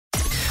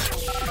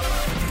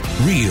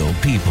Real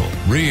people,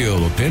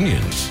 real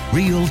opinions,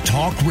 real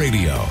talk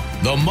radio.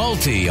 The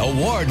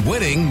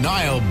multi-award-winning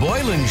Niall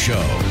Boylan Show.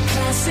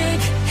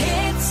 Classic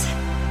hits.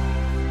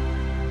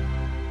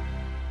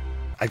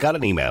 I got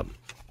an email.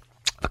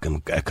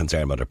 A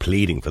concerned mother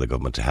pleading for the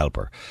government to help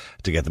her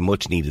to get the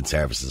much needed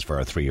services for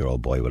a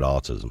 3-year-old boy with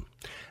autism.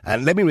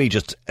 And let me read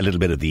just a little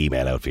bit of the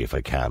email out for you if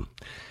I can.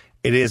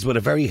 It is with a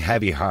very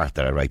heavy heart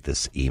that I write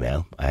this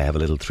email. I have a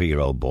little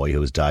 3-year-old boy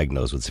who is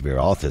diagnosed with severe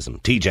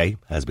autism. TJ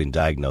has been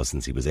diagnosed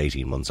since he was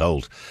 18 months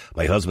old.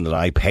 My husband and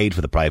I paid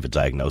for the private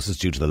diagnosis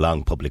due to the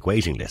long public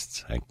waiting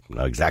lists. I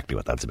know exactly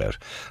what that's about.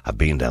 I've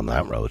been down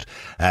that road.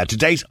 To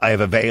date, I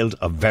have availed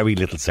of very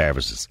little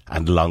services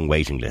and long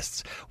waiting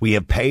lists. We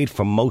have paid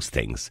for most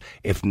things,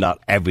 if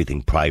not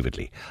everything,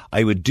 privately.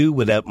 I would do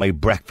without my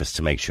breakfast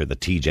to make sure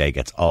that TJ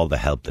gets all the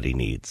help that he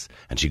needs.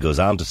 And she goes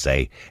on to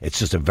say, it's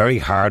just a very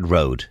hard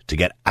road to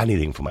get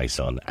anything for my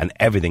son, and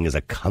everything is a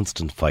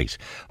constant fight.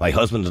 My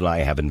husband and I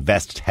have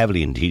invested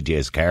heavily in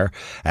TJ's care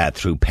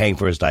through paying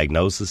for his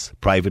diagnosis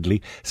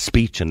privately,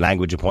 speech and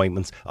language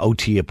appointments,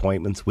 OT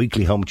appointments,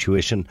 weekly home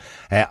tuition.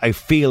 I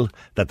feel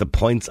that the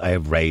points I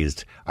have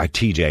raised are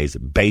TJ's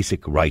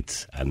basic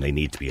rights and they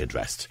need to be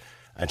addressed.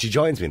 And she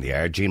joins me in the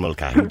air, Jean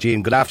Mulcahy.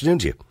 Jean, good afternoon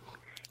to you.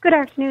 Good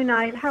afternoon,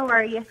 Niall. How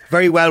are you?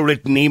 Very well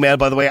written email,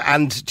 by the way.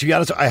 And to be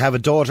honest, I have a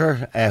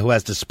daughter who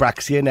has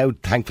dyspraxia now.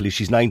 Thankfully,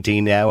 she's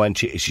 19 now and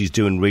she's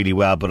doing really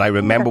well. But I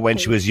remember when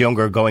she was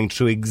younger going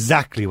through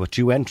exactly what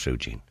you went through,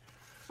 Jean.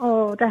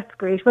 Oh, that's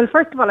great. Well,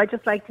 first of all, I'd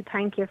just like to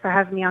thank you for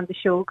having me on the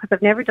show because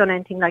I've never done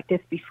anything like this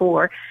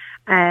before.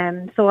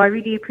 So I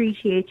really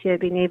appreciate you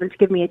being able to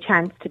give me a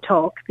chance to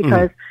talk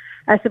because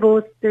I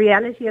suppose the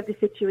reality of the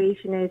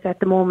situation is at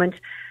the moment,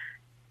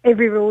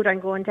 every road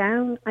I'm going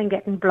down, I'm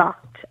getting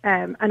blocked.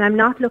 And I'm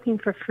not looking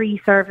for free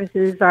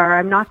services or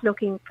I'm not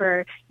looking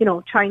for,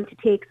 trying to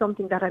take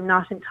something that I'm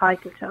not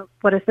entitled to.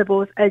 But I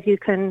suppose, as you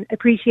can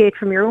appreciate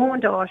from your own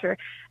daughter,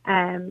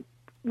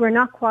 we're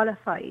not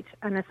qualified.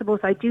 And I suppose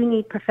I do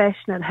need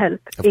professional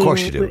help. Of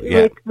course you do,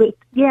 yeah.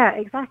 Yeah,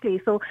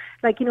 exactly. So,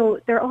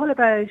 they're all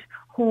about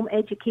home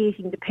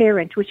educating the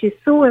parent, which is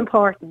so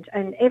important,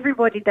 and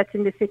everybody that's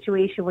in this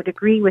situation would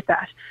agree with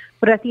that.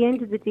 But at the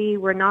end of the day,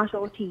 we're not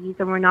OTs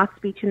and we're not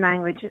speech and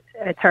language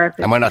therapists.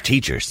 And we're not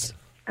teachers.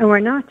 And we're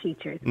not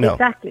teachers, no.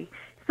 Exactly.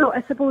 So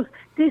I suppose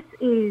this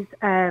is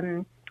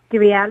the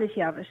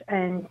reality of it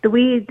and the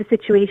way the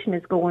situation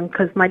is going,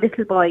 because my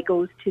little boy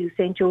goes to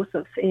St.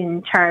 Joseph's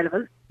in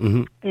Charleville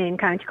in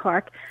County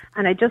Cork,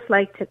 and I'd just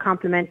like to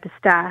compliment the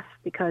staff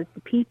because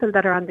the people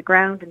that are on the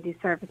ground in these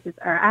services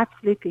are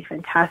absolutely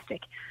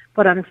fantastic.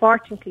 But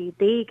unfortunately,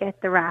 they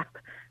get the rap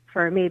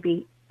for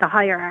maybe the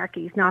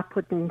hierarchies not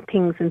putting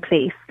things in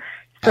place.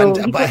 So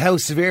and how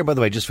severe, by the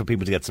way, just for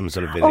people to get some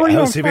sort of video,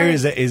 how severe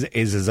is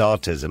his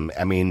autism?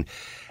 I mean,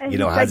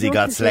 has he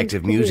got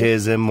selective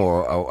mutism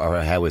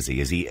or how is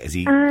he? Is he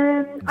speech?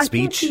 I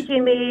think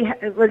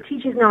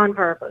TJ's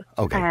non-verbal.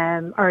 Okay.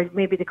 Or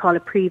maybe they call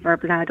it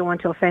pre-verbal. Now, I don't want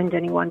to offend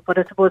anyone, but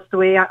I suppose the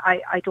way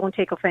I don't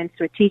take offence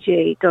to it,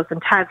 TJ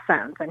doesn't have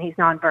sounds and he's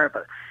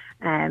non-verbal.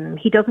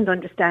 He doesn't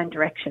understand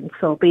directions,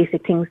 so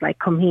basic things like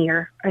come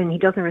here, and he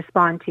doesn't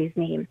respond to his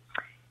name.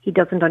 He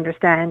doesn't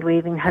understand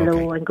waving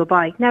hello and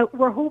goodbye. Now,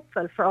 we're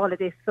hopeful for all of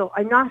this, so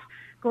I'm not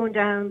going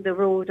down the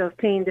road of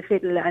playing the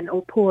fiddle and,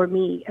 oh, poor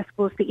me. I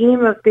suppose the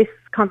aim of this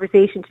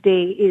conversation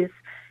today is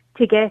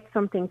to get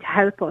something to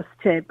help us,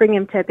 to bring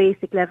him to a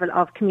basic level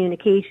of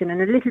communication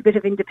and a little bit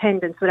of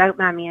independence without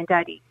Mammy and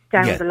Daddy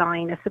down the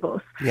line, I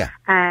suppose. Yeah.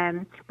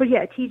 But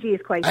yeah, TG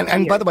is quite...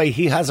 And by the way,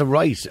 he has a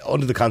right,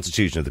 under the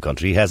Constitution of the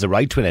country, he has a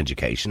right to an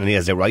education and he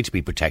has a right to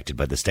be protected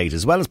by the state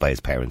as well as by his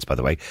parents, by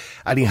the way.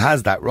 And he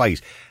has that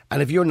right.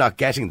 And if you're not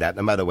getting that,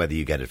 no matter whether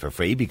you get it for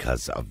free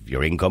because of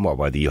your income or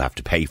whether you have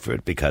to pay for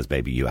it because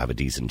maybe you have a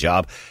decent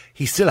job,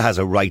 he still has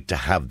a right to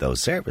have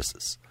those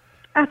services.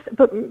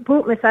 But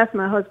both myself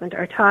and my husband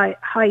are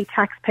high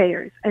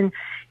taxpayers, and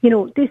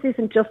this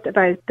isn't just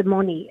about the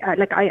money.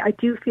 I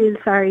do feel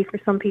sorry for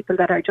some people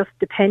that are just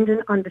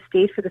dependent on the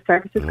state for the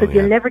services because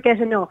you'll never get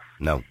enough.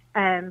 No.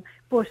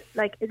 But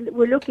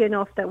we're lucky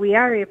enough that we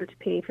are able to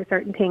pay for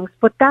certain things.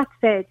 But that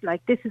said,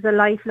 this is a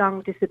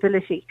lifelong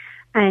disability,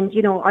 and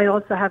I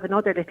also have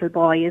another little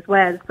boy as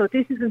well. So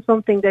this isn't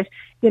something that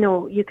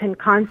you can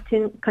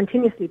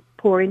continuously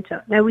pour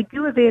into. Now we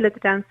do avail of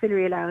the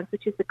ancillary allowance,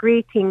 which is a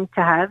great thing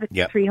to have. It's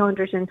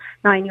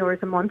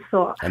 €309 a month.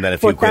 So and then a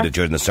few quid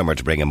during the summer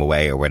to bring him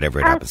away or whatever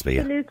it happens to be.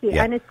 Absolutely,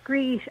 and it's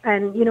great,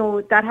 and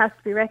that has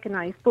to be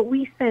recognised. But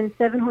we spend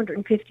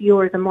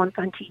 €750 a month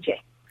on TJ.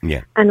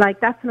 Yeah. And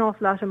that's an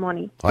awful lot of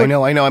money. I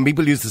know. And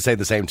people used to say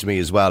the same to me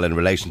as well in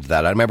relation to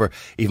that. I remember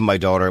even my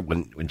daughter,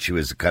 when she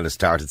was kind of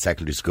started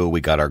secondary school, we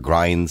got her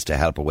grinds to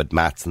help her with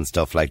maths and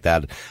stuff like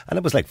that. And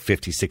it was like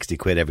 50, 60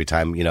 quid every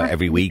time,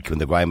 every week when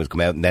the grind would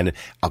come out. And then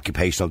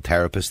occupational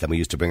therapists, then we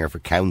used to bring her for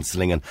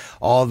counselling and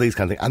all these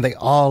kind of things. And they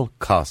all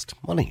cost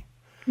money.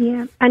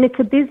 Yeah, and it's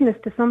a business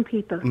to some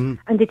people,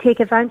 and they take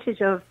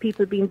advantage of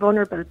people being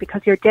vulnerable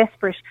because you're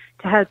desperate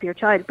to help your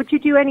child. But you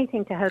do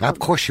anything to help them. Of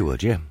course you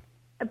would, yeah.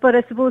 But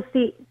I suppose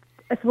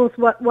I suppose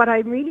what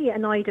I'm really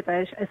annoyed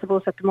about, I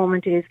suppose, at the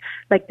moment is,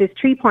 like, there's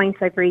 3 points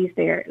I've raised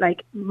there.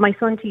 Like, my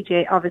son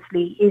TJ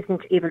obviously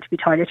isn't able to be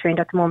toilet trained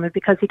at the moment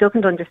because he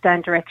doesn't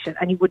understand direction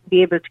and he wouldn't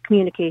be able to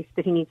communicate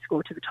that he needs to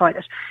go to the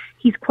toilet.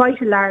 He's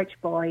quite a large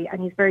boy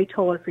and he's very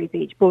tall for his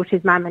age. Both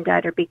his mum and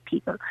dad are big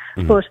people.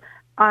 But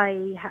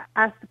I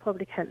asked the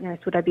public health nurse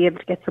would I be able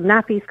to get some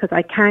nappies because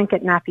I can't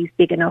get nappies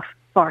big enough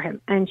for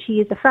him. And she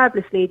is a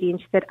fabulous lady and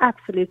she said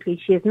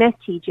absolutely. She has met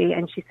TJ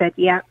and she said,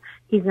 yeah,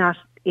 he's not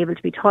able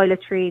to be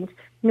toilet trained,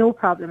 no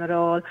problem at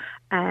all.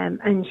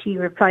 And she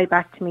replied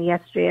back to me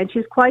yesterday and she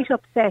was quite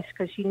upset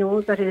because she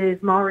knows that it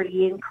is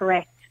morally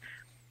incorrect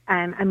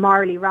and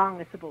morally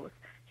wrong, I suppose.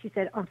 She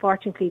said,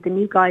 unfortunately, the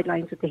new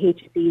guidelines with the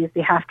HSE is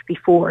they have to be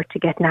 4 to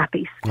get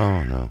nappies.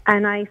 Oh, no.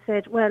 And I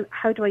said, well,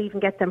 how do I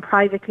even get them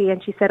privately?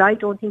 And she said, I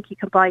don't think you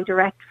can buy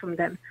direct from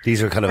them.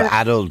 These are kind of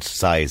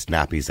adult-sized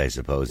nappies, I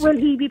suppose. Well,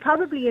 he'd be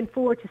probably in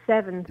 4 to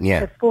 7,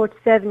 Yeah. 4 to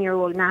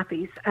 7-year-old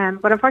nappies.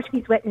 But unfortunately,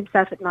 he's wetting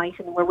himself at night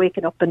and we're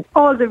waking up and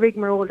all the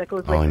rigmarole that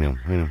goes with I it.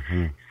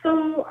 know.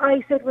 So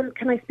I said, well,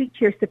 can I speak to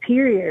your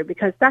superior?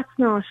 Because that's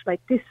not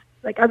like this.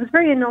 Like, I was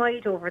very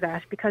annoyed over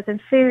that because,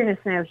 in fairness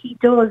now, he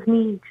does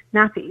need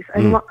nappies.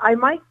 And I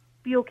might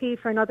be okay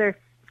for another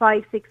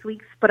 5-6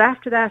 weeks, but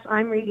after that,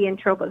 I'm really in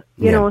trouble.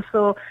 You know,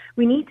 so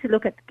we need to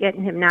look at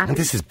getting him nappies. And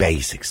this is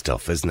basic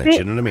stuff, isn't it?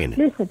 You know what I mean?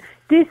 Listen,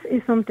 this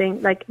is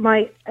something like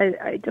my,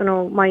 I don't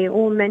know, my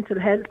own mental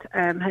health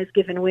has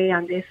given way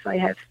on this. I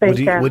have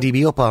spent... Would he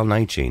be up all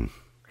night, Jean?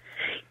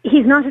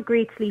 He's not a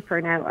great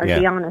sleeper now, I'll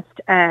be honest,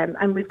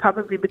 and we've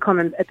probably become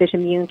a bit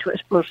immune to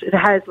it, but it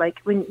has, like,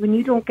 when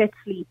you don't get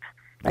sleep...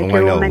 Like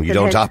I know, you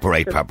don't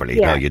operate properly,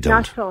 no, you don't.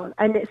 Not at all,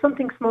 and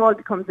something small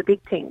becomes a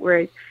big thing,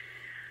 whereas,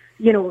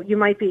 you know, you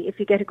might be, if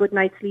you get a good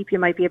night's sleep, you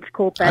might be able to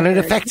cope better. And it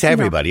affects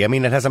everybody. I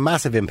mean, it has a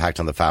massive impact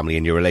on the family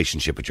and your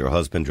relationship with your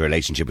husband, your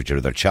relationship with your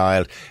other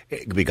child,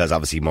 because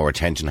obviously more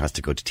attention has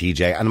to go to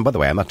TJ. And by the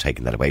way, I'm not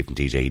taking that away from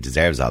TJ. He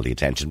deserves all the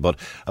attention. But,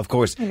 of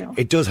course,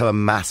 it does have a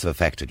massive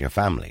effect on your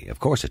family. Of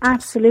course it does.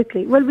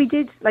 Absolutely. Well, we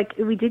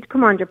did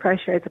come under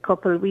pressure as a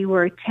couple. We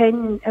were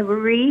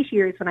 8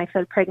 years when I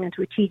fell pregnant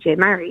with TJ,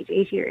 married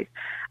 8 years.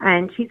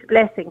 And she's a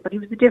blessing, but he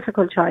was a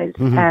difficult child,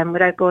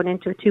 without going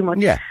into it too much.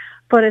 Yeah.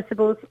 But I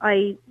suppose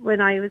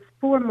when I was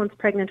 4 months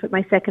pregnant with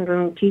my second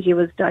one, TJ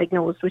was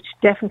diagnosed, which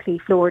definitely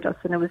floored us,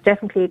 and it was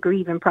definitely a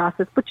grieving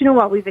process. But you know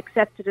what? We've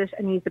accepted it,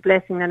 and he's a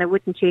blessing, and I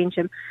wouldn't change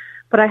him.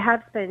 But I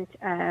have spent,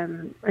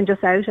 and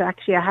just out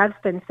actually, I have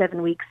spent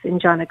 7 weeks in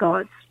John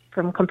O'God's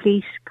from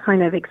complete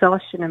kind of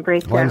exhaustion and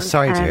breakdown. Well, I'm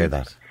sorry to hear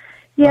that.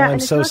 Yeah,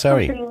 I'm so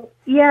sorry.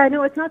 Yeah,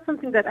 no, it's not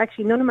something that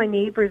actually none of my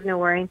neighbours know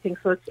or anything.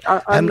 So it's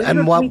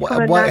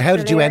how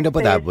did you end up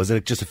with that? Was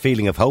it just a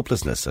feeling of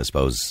hopelessness, I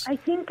suppose? I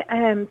think,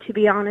 to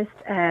be honest,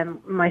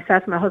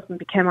 myself and my husband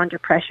became under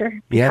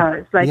pressure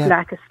because,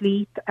 lack of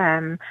sleep.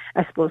 I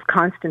suppose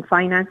constant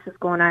finances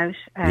going out.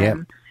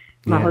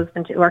 My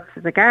husband works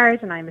as a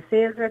guard and I'm a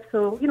sales rep,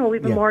 so, you know,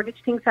 we've a mortgage,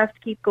 things have to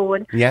keep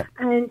going. Yeah.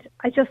 And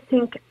I just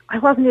think I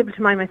wasn't able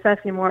to mind myself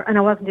anymore and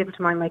I wasn't able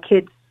to mind my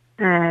kids.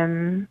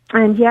 And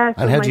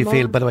how do you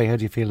feel, by the way, how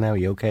do you feel now? Are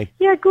you okay?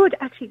 Yeah, good.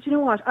 Actually, do you know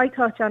what? I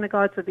thought John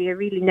O'God's would be a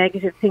really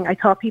negative thing. I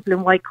thought people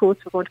in white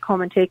coats were going to come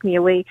and take me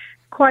away.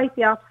 Quite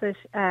the opposite.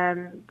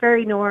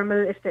 Very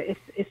normal,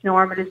 if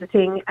normal is a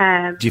thing.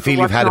 Do you feel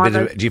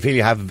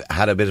you have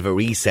had a bit of a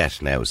reset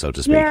now, so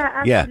to speak? Yeah,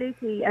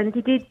 absolutely. And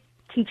he did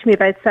teach me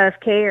about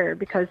self-care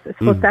because I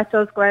suppose that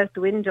does go out the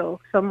window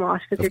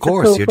somewhat. Of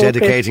course, you're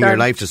dedicating your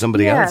life to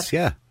somebody else,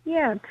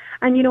 Yeah,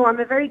 and you know, I'm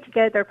a very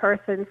together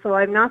person, so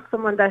I'm not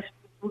someone that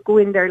will go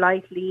in there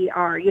lightly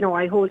or, you know,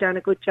 I hold down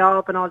a good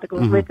job and all that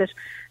goes with it.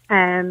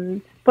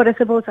 But I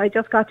suppose I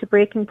just got to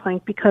breaking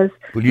point because...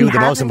 Well, the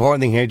most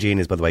important thing here, Jean,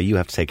 is, by the way, you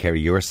have to take care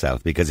of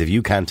yourself, because if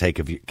you can't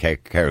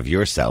take care of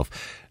yourself,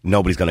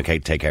 nobody's going to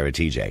take care of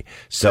TJ.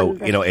 So,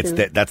 you know,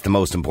 that's the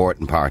most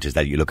important part, is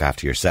that you look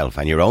after yourself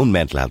and your own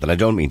mental health. And I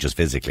don't mean just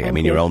physically, I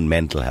mean your own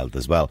mental health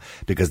as well,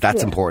 because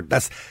that's important.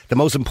 That's the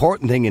most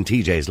important thing in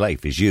TJ's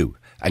life, is you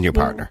and your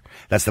partner.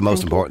 That's the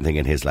most important thing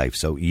in his life.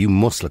 So you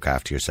must look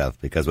after yourself,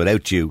 because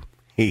without you,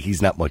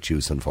 he's not much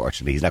use,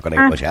 unfortunately. He's not going to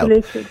get much help.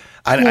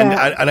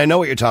 And I know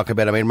what you're talking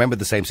about. I mean, I remember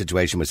the same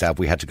situation myself.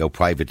 We had to go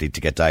privately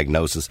to get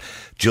diagnosis,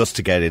 just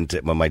to get into,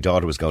 when my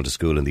daughter was going to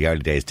school in the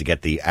early days, to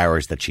get the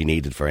hours that she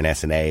needed for an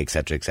SNA,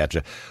 etc.,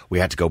 etc. We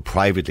had to go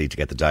privately to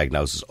get the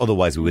diagnosis.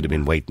 Otherwise, we would have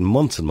been waiting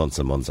months and months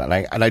and months. And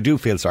I do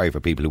feel sorry for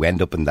people who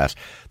end up in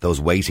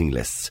those waiting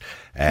lists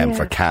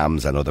for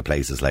CAMS and other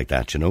places like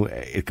that. You know,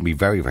 it can be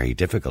very, very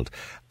difficult.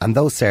 And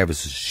those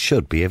services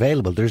should be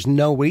available. There's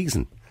no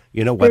reason,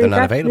 you know, why they're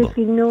not available. There's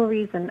absolutely no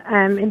reason.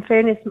 In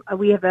fairness,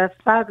 we have a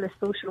fabulous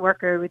social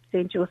worker with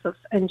St. Joseph's,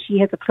 and she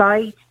has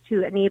applied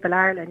to Enable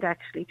Ireland,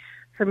 actually,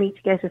 for me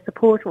to get a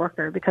support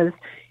worker, because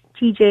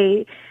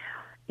TJ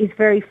is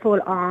very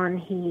full on.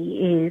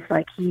 He's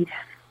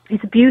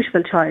a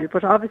beautiful child,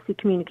 but obviously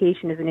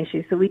communication is an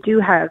issue. So we do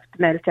have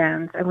the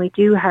meltdowns, and we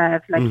do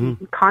have,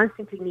 he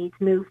constantly needs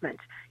movement.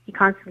 He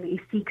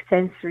constantly seeks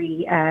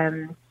sensory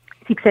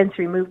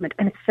movement,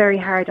 and it's very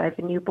hard. I have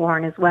a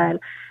newborn as well.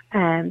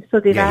 So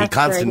they've he asked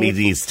constantly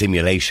needs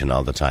stimulation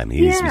all the time.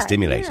 He needs to be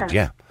stimulated,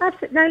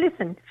 Absolutely. Now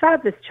listen,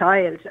 fabulous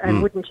child,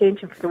 and wouldn't change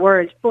him for the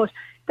world. But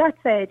that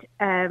said,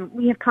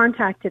 we have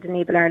contacted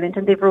Enable Ireland,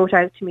 and they've wrote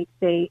out to me to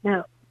say,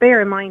 now,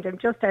 bear in mind, I'm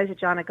just out of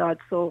John of God,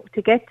 so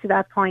to get to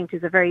that point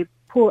is a very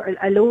poor,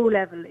 a low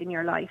level in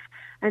your life.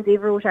 And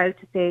they've wrote out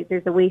to say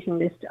there's a waiting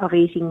list of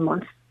 18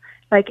 months.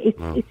 Like,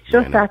 it's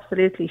just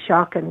absolutely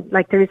shocking.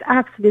 Like, there is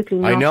absolutely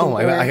nothing. I know.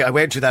 There. I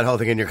went through that whole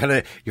thing, and you're kind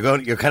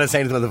of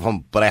saying to them on the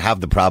phone, but I have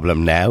the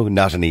problem now,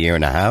 not in a year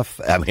and a half.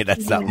 I mean,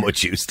 that's not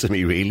much use to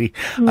me, really.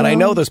 No. And I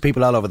know there's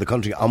people all over the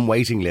country on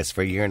waiting lists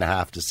for a year and a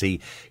half to see,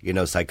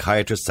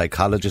 psychiatrists,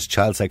 psychologists,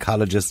 child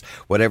psychologists,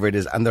 whatever it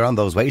is, and they're on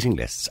those waiting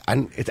lists.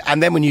 And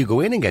then when you go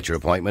in and get your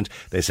appointment,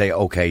 they say,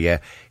 okay, yeah,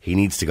 he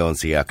needs to go and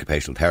see an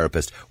occupational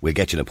therapist. We'll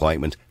get you an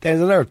appointment.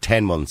 There's another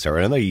 10 months or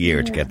another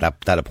year to get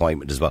that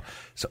appointment as well.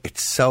 So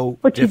it's so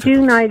But difficult.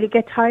 You do, Niall, you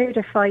get tired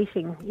of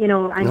fighting, and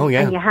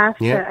you have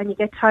to, and you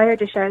get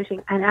tired of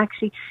shouting. And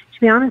actually, to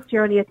be honest,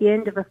 you're only at the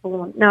end of a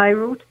phone. Now, I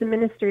wrote to the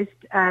ministers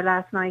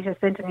last night. I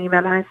sent an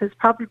email, and I said it's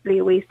probably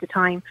a waste of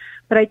time.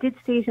 But I did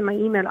state in my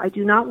email, I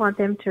do not want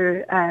them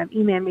to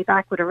email me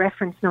back with a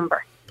reference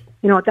number.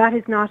 That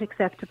is not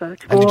acceptable.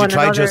 And did you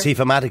try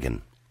Josepha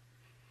Madigan?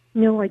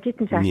 No, I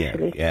didn't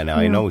actually.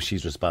 I know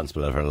she's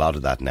responsible for a lot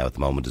of that now at the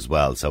moment as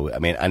well. So, I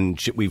mean,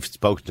 we've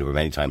spoken to her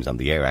many times on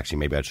the air, actually.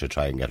 Maybe I should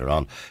try and get her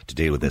on to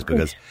deal with this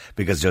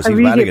because Josepha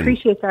Madigan... I really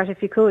appreciate that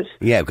if you could.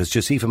 Yeah, because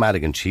Josepha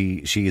Madigan,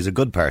 she is a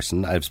good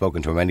person. I've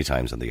spoken to her many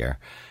times on the air.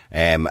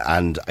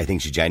 And I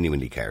think she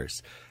genuinely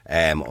cares.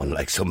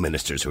 Unlike some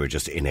ministers who are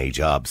just in a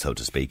job, so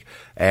to speak.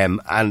 And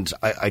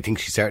I think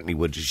she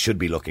certainly should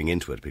be looking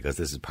into it because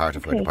this is part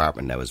of her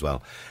department now as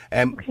well.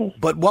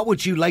 But what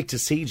would you like to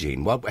see,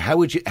 Jean?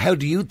 How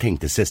do you think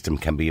the system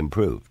can be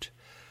improved?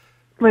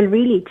 Well,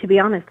 really, to be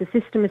honest, the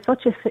system is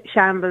such a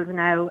shambles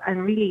now,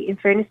 and really, in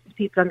fairness to the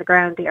people on the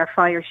ground, they are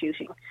fire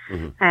shooting.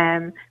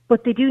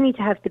 But they do need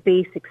to have the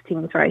basics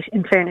things right.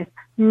 In fairness,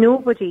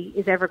 nobody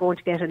is ever going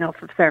to get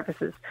enough of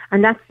services,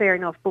 and that's fair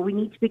enough. But we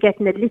need to be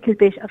getting a little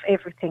bit of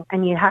everything,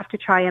 and you have to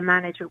try and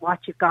manage with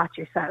what you've got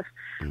yourself.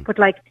 But,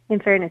 in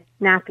fairness,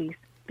 nappies,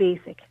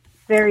 basic,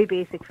 very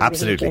basic. For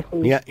absolutely,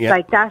 yeah.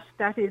 Like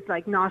that is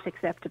not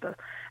acceptable.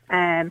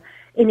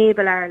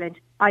 Enable Ireland,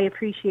 I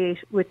appreciate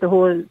with the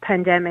whole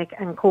pandemic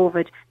and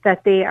COVID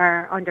that they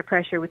are under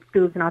pressure with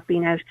schools not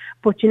being out.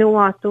 But you know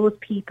what? Those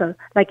people,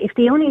 if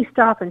they only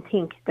stop and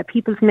think that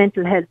people's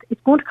mental health,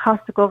 it's going to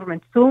cost the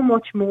government so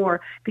much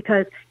more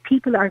because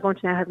people are going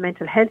to now have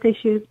mental health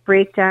issues,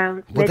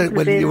 breakdowns.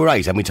 Well, you're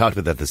right, and we talked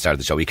about that at the start of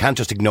the show. We can't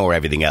just ignore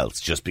everything else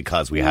just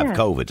because we have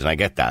COVID, and I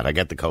get that. I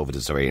get the COVID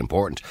is very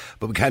important,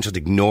 but we can't just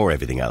ignore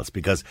everything else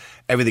because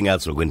everything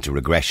else will go into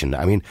regression.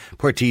 I mean,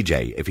 poor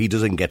TJ, if he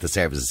doesn't get the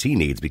services he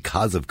needs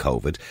because of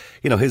COVID,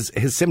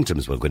 his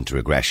symptoms will go into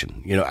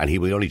regression, and he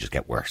will only just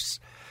get worse.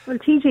 Well,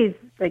 TJ's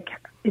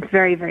it's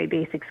very, very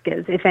basic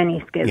skills, if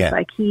any skills.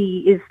 Yeah.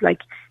 He's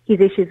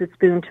issues with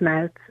spoon to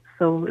mouth.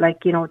 So,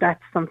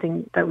 that's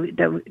something that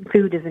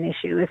food is an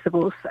issue, I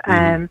suppose.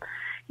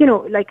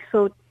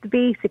 So the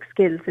basic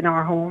skills in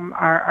our home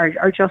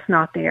are just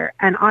not there.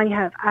 And I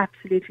have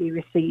absolutely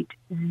received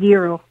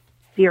zero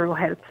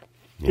help.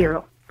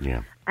 Zero.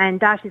 Yeah. And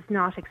that is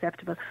not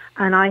acceptable.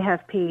 And I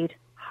have paid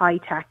high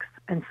tax,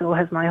 and so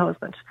has my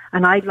husband.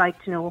 And I'd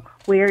like to know,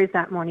 where is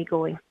that money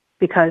going?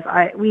 Because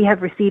we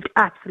have received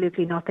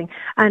absolutely nothing.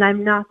 And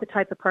I'm not the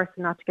type of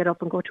person not to get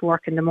up and go to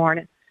work in the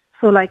morning.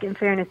 So, in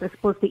fairness, I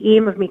suppose the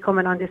aim of me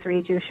coming on this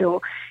radio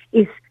show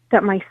is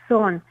that my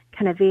son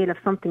can avail of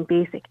something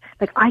basic.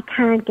 I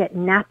can't get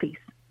nappies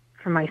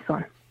for my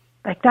son.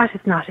 That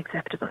is not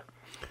acceptable.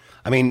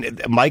 I mean,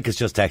 Mike has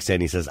just texted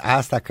in. He says,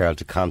 ask that girl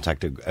to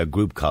contact a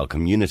group called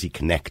Community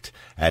Connect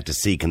to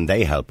see can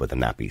they help with the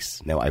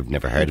nappies. Now, I've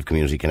never heard of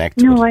Community Connect.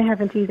 No, I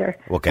haven't either.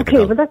 Okay,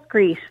 well, that's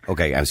great.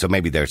 Okay, and so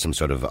maybe there's some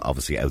sort of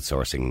obviously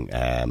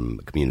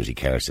outsourcing community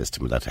care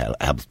system that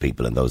helps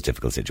people in those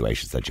difficult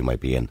situations that you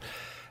might be in.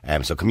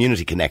 So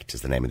Community Connect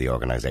is the name of the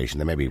organisation.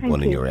 There may be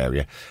one in your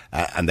area.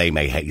 And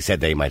he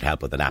said they might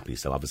help with the nappies.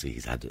 So obviously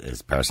he's had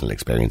his personal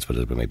experience with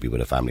it, but maybe with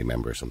a family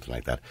member or something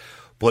like that.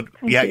 But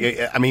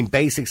I mean,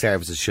 basic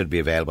services should be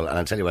available. And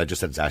I'll tell you what, I just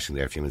said to Ashton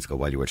there a few minutes ago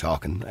while you were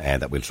talking,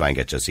 that we'll try and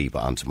get Josepha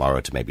on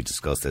tomorrow to maybe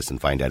discuss this and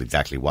find out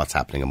exactly what's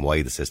happening and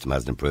why the system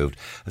hasn't improved.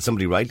 As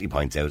somebody rightly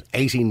points out,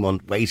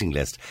 18-month waiting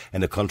list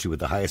in a country with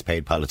the highest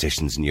paid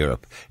politicians in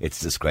Europe. It's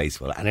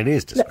disgraceful, and it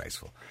is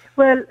disgraceful.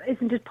 Well,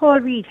 isn't it Paul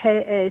Reid,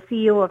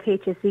 CEO of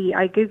HSE?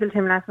 I googled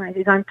him last night.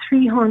 He's on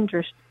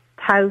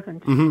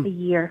 300,000 a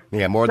year.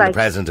 Yeah, more than the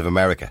President of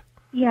America.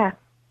 Yeah,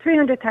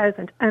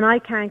 300,000, and I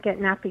can't get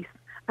nappies.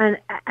 And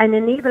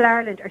Enable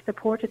Ireland are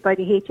supported by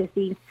the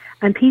HSE,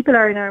 and people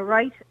are in a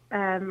right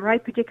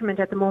predicament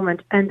at the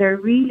moment, and they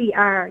really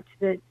are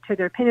to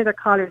their pin of their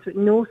collars with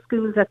no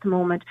schools at the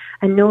moment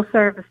and no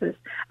services,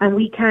 and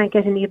we can't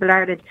get Enable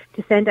Ireland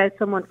to send out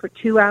someone for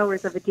 2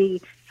 hours of a day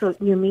so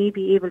you may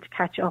be able to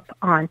catch up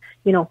on,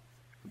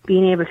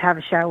 being able to have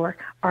a shower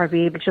or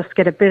be able to just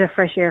get a bit of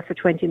fresh air for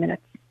 20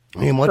 minutes.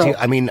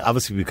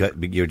 Obviously, because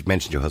you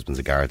mentioned your husband's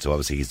a guard, so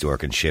obviously he's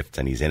working shifts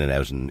and he's in and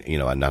out and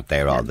not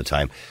there all the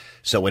time.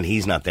 So when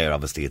he's not there,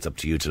 obviously it's up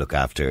to you to look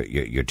after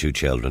your two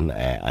children,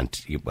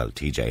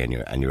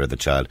 TJ and your other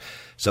child.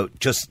 So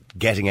just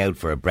getting out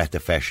for a breath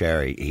of fresh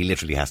air, he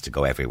literally has to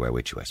go everywhere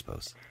with you, I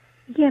suppose.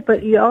 Yeah,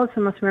 but you also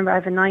must remember I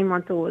have a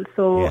 9-month-old,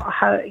 so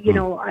I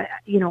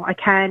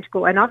can't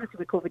go. And obviously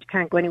with COVID, you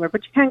can't go anywhere,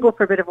 but you can go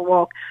for a bit of a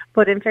walk.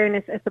 But in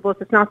fairness, I suppose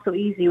it's not so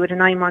easy with a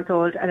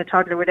 9-month-old and a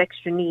toddler with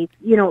extra needs,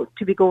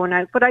 to be going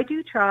out. But I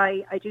do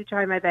try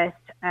my best.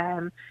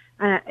 And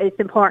it's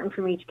important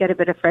for me to get a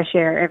bit of fresh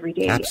air every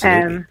day.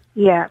 Absolutely.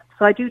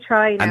 So I do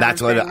try. And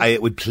that's what I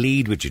would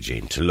plead with you,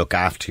 Jean, to look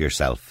after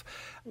yourself.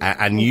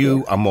 And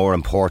you are more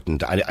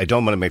important. I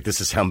don't want to make this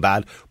sound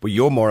bad, but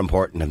you're more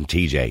important than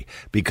TJ,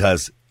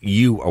 because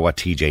you are what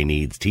TJ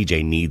needs.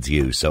 TJ needs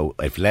you. So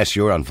unless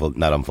you're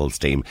not on full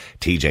steam,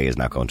 TJ is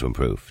not going to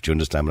improve. Do you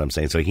understand what I'm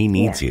saying? So he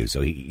needs you.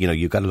 So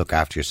you've got to look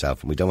after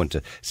yourself, and we don't want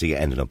to see you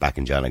ending up back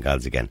in John and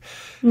God's again.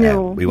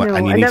 No.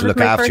 And you need to look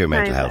after your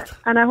mental health.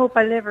 And I hope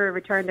I'll never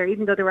return there,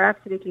 even though they were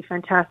absolutely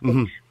fantastic.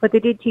 Mm-hmm. But they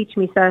did teach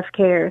me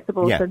self-care, I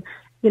suppose, and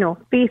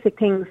basic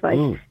things like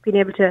being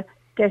able to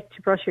get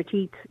to brush your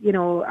teeth,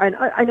 and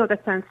I know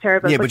that sounds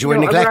terrible. Yeah, but you were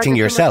neglecting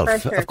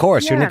yourself. Of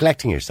course, you're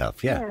neglecting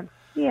yourself, yeah.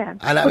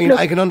 And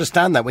I can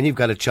understand that when you've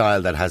got a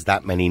child that has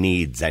that many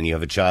needs and you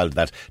have a child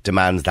that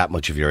demands that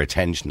much of your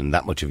attention and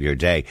that much of your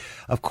day.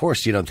 Of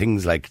course,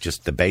 things like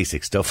just the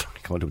basic stuff,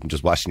 going to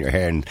just washing your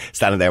hair and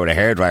standing there with a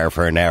hairdryer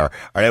for an hour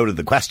are out of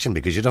the question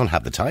because you don't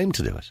have the time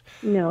to do it.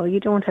 No, you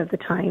don't have the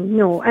time.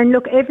 No. And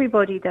look,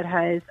 everybody that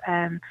has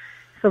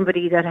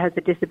somebody that has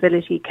a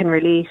disability can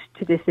relate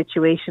to this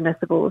situation, I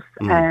suppose.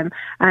 And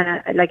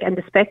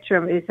the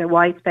spectrum is a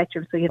wide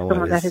spectrum. So you have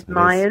someone that is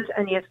mild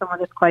and you have someone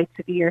that's quite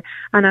severe.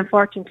 And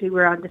unfortunately,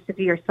 we're on the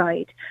severe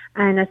side.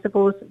 And I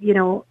suppose,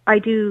 I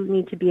do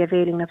need to be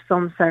availing of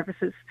some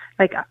services.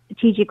 Like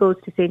TG goes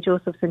to St.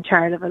 Joseph's in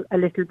Charleville. A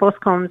little bus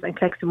comes and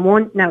collects him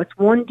it's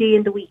 1 day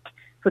in the week.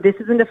 So this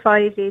isn't a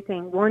 5-day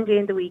thing, 1 day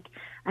in the week.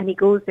 And he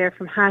goes there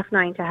from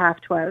 9:30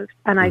 to 12:30.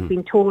 And I've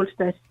been told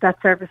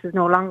that service is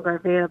no longer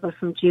available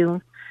from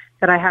June,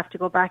 that I have to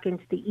go back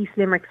into the East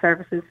Limerick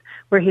services,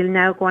 where he'll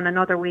now go on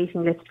another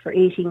waiting list for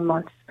 18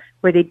 months,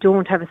 where they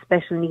don't have a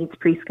special needs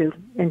preschool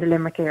in the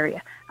Limerick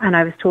area. And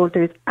I was told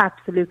there's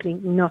absolutely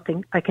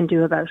nothing I can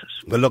do about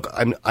it. Well, look,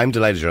 I'm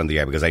delighted you're on the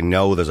air, because I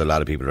know there's a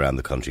lot of people around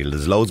the country.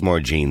 There's loads more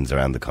Jeans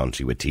around the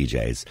country with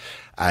TJs,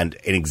 and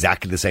in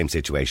exactly the same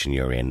situation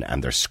you're in,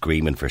 and they're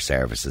screaming for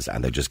services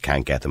and they just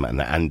can't get them.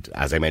 And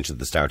as I mentioned at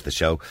the start of the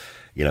show,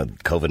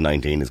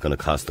 COVID-19 is going to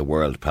cost the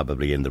world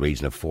probably in the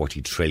region of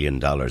 $40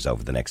 trillion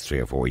over the next 3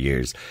 or 4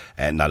 years,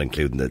 and not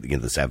including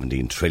the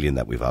 17 trillion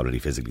that we've already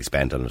physically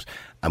spent on it.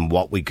 And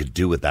what we could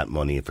do with that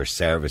money for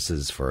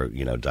services, for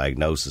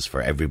diagnosis,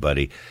 for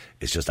everybody,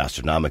 is just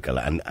astronomical.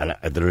 And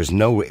there is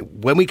no,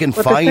 when we can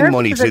find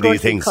money to do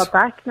these things. Cut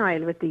back,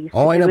 Niall, with these.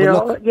 Oh, I know,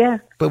 but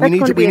look, but we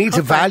need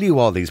to value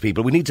all these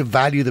people. We need to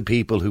value the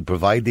people who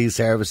provide these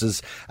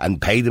services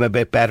and pay them a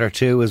bit better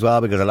too, as well,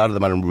 because a lot of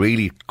them are on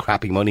really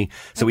crappy money.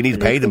 So we need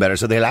to pay them better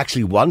so they'll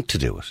actually want to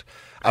do it.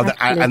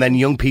 And then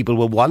young people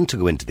will want to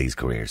go into these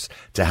careers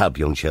to help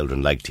young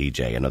children like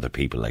TJ and other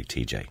people like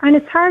TJ. And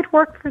it's hard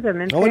work for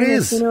them. It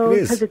is.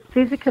 Because it's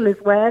physical as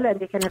well, and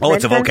they can have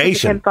it's a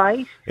vocation. They can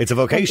bite. It's a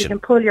vocation. They can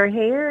pull your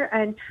hair,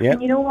 and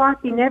you know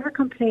what? They never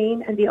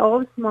complain, and they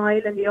always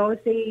smile, and they always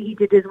say he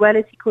did as well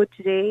as he could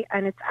today,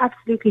 and it's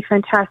absolutely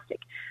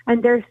fantastic.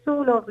 And they're so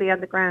lovely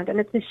on the ground, and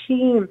it's a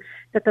shame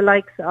that the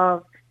likes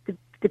of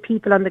the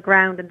people on the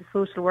ground and the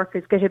social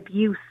workers get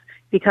abuse,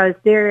 because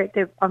they're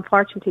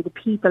unfortunately the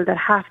people that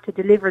have to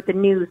deliver the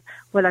news.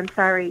 Well, I'm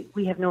sorry,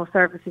 we have no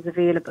services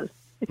available.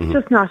 It's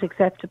just not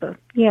acceptable.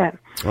 Yeah.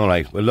 All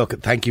right. Well, look,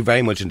 thank you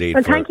very much indeed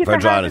for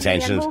drawing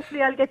attention. And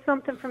hopefully I'll get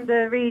something from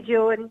the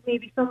radio, and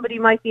maybe somebody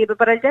might be able,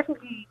 but I'll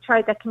definitely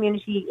try that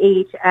community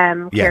aid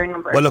care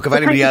number. Well, look, if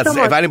anybody else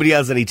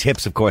has any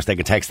tips, of course, they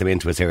can text them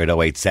into us here at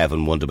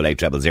 087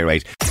 188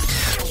 0008.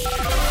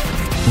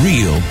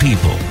 Real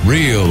people,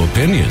 real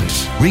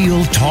opinions,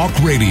 real talk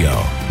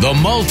radio. The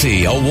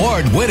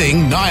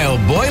multi-award-winning Niall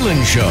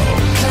Boylan Show.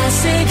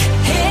 Classic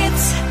hits.